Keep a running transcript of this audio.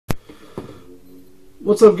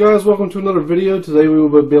What's up, guys? Welcome to another video. Today we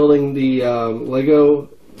will be building the Lego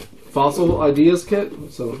Fossil Ideas Kit.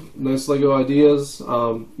 So nice Lego ideas.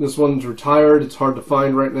 This one's retired. It's hard to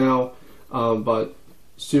find right now, but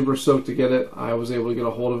super stoked to get it. I was able to get a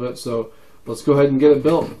hold of it, so let's go ahead and get it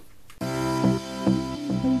built.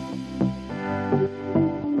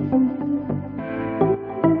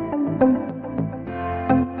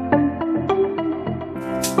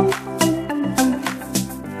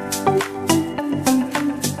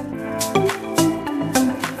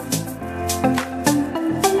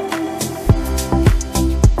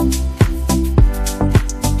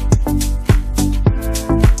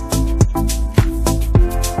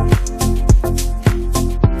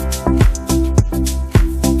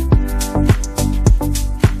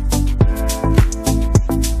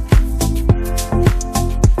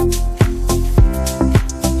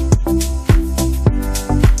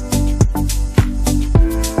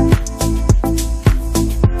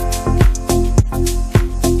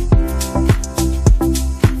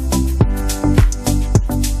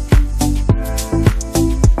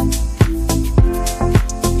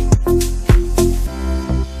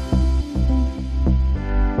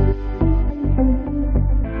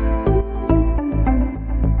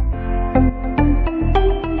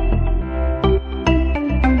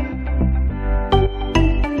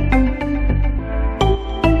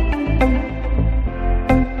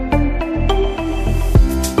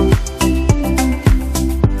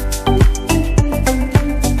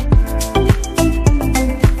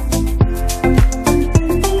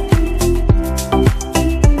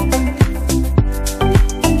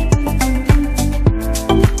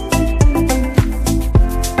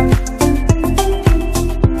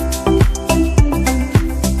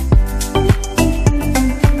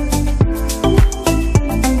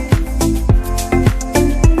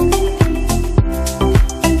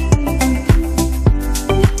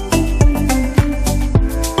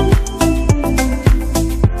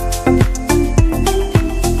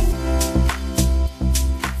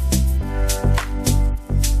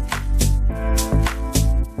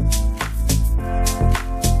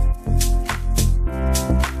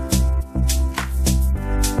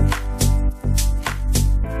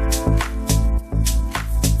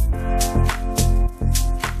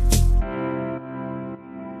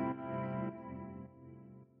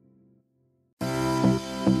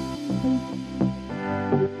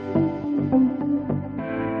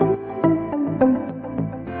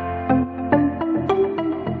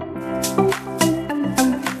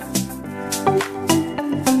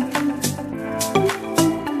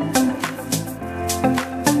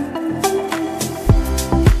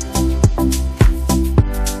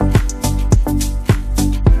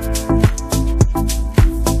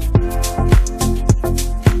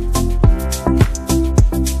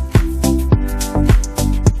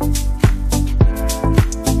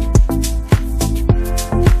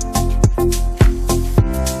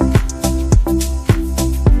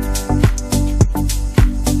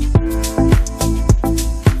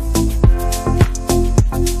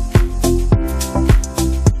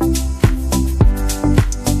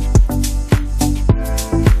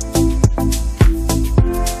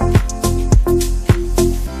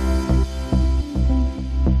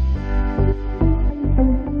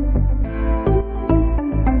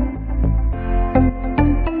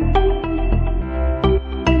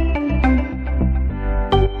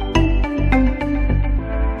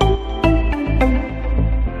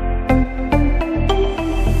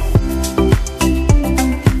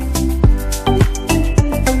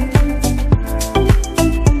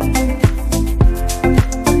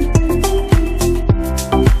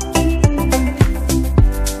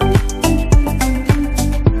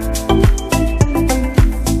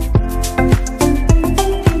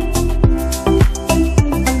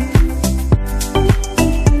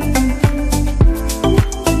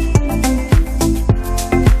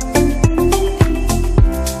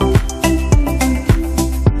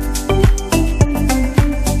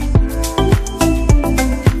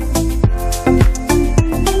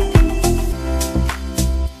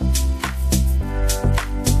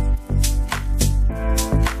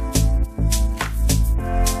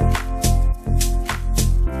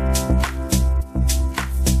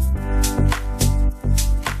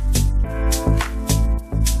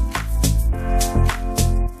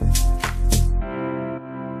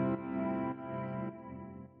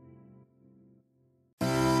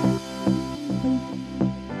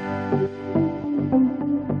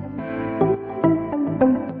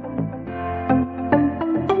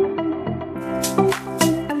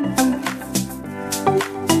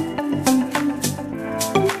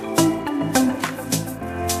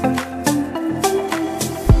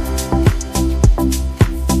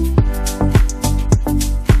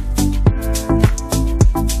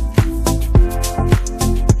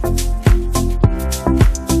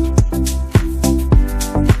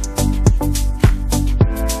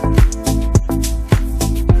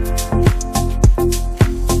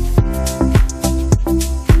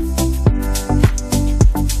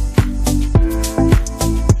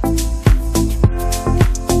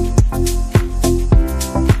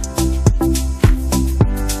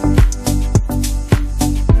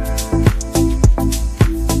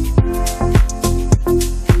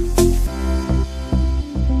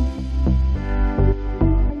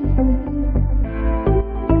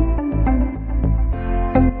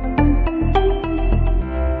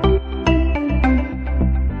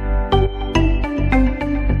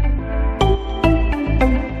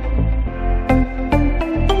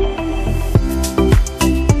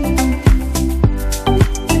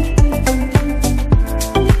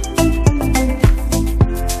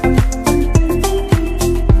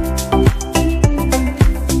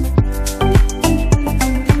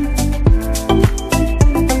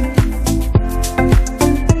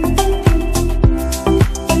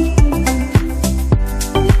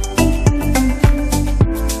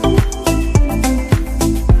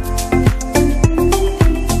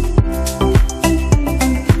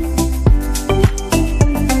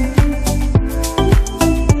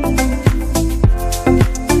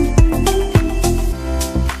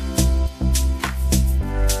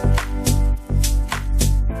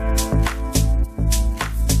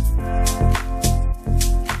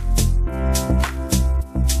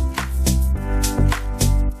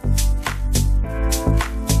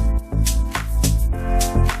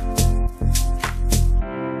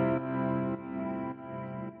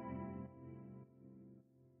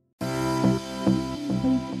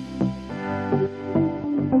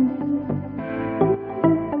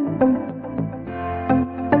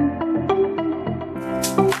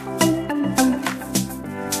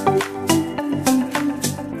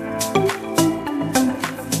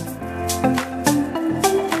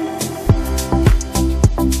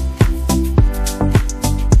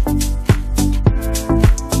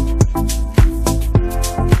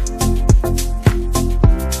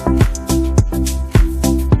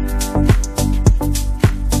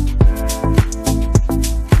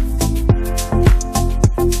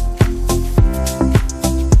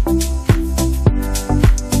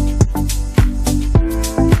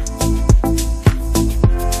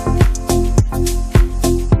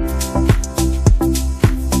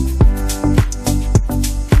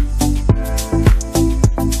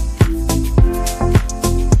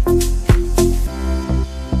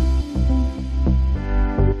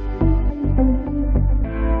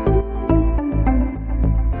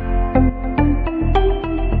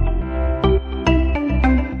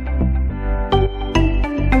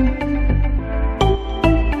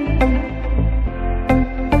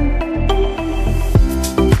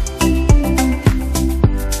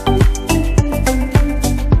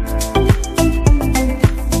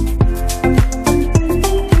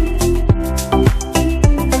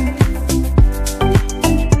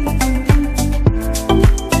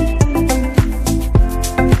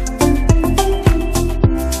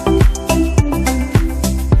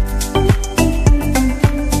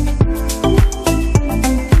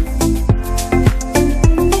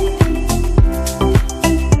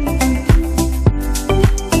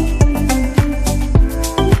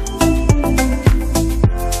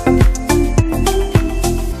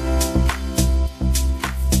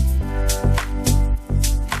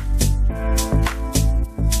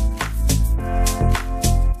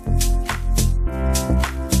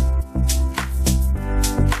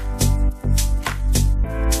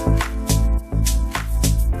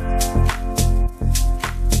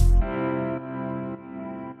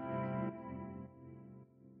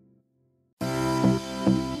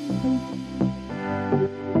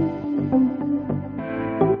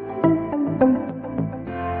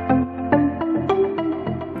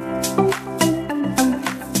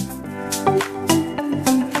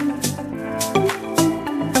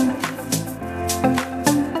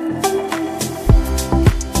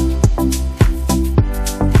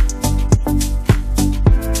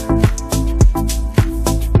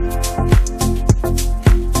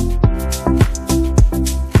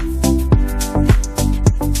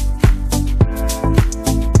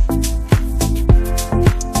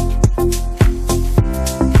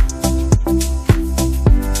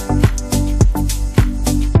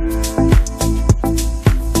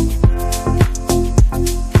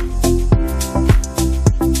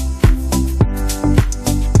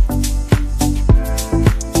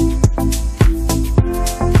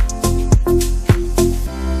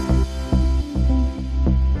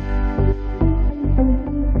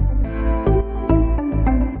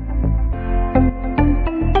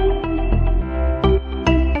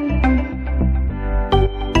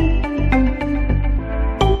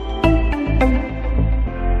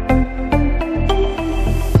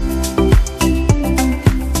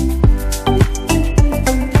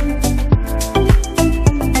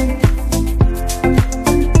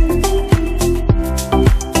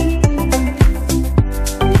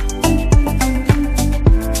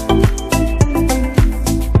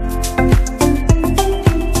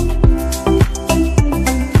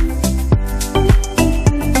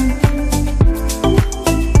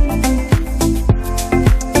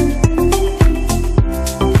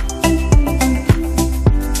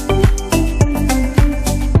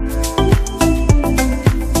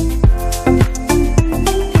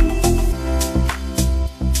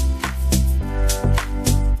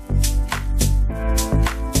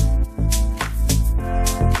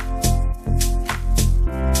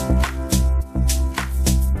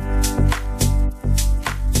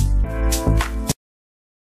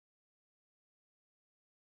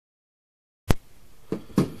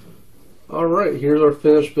 Alright, here's our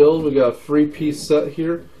finished build. We got a 3-piece set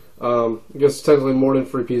here. I guess it's technically more than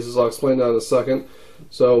 3 pieces. I'll explain that in a second.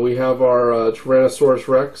 So we have our Tyrannosaurus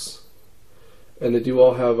Rex, and they do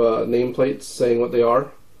all have nameplates saying what they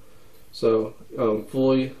are. So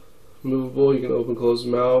fully movable. You can open, close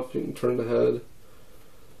the mouth. You can turn the head.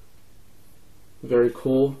 Very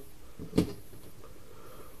cool.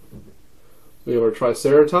 We have our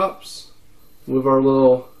Triceratops. Move our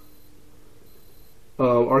little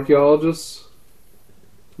archaeologists.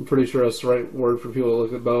 I'm pretty sure that's the right word for people to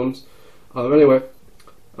look at bones. Anyway,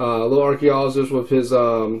 a little archaeologist with his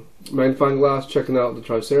magnifying glass checking out the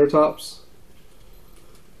Triceratops.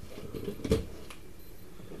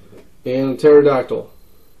 And a pterodactyl.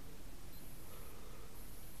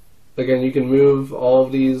 Again, you can move all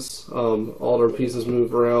of these, all their pieces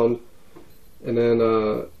move around. And then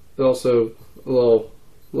also a little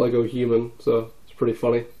Lego human, so it's pretty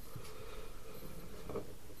funny.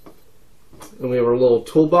 And we have our little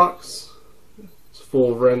toolbox. It's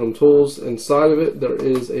full of random tools. Inside of it there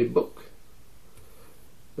is a book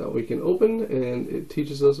that we can open, and it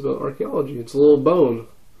teaches us about archaeology. It's a little bone.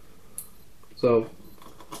 So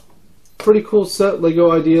pretty cool set.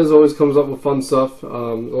 Lego Ideas always comes up with fun stuff. The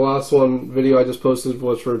last video I just posted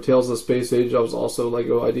was for Tales of the Space Age. That was also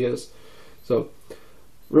Lego Ideas. So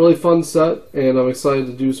really fun set, and I'm excited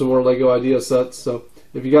to do some more Lego Idea sets. So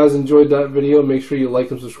if you guys enjoyed that video, make sure you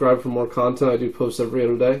like and subscribe for more content. I do post every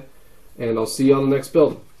other day, and I'll see you on the next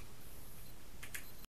build.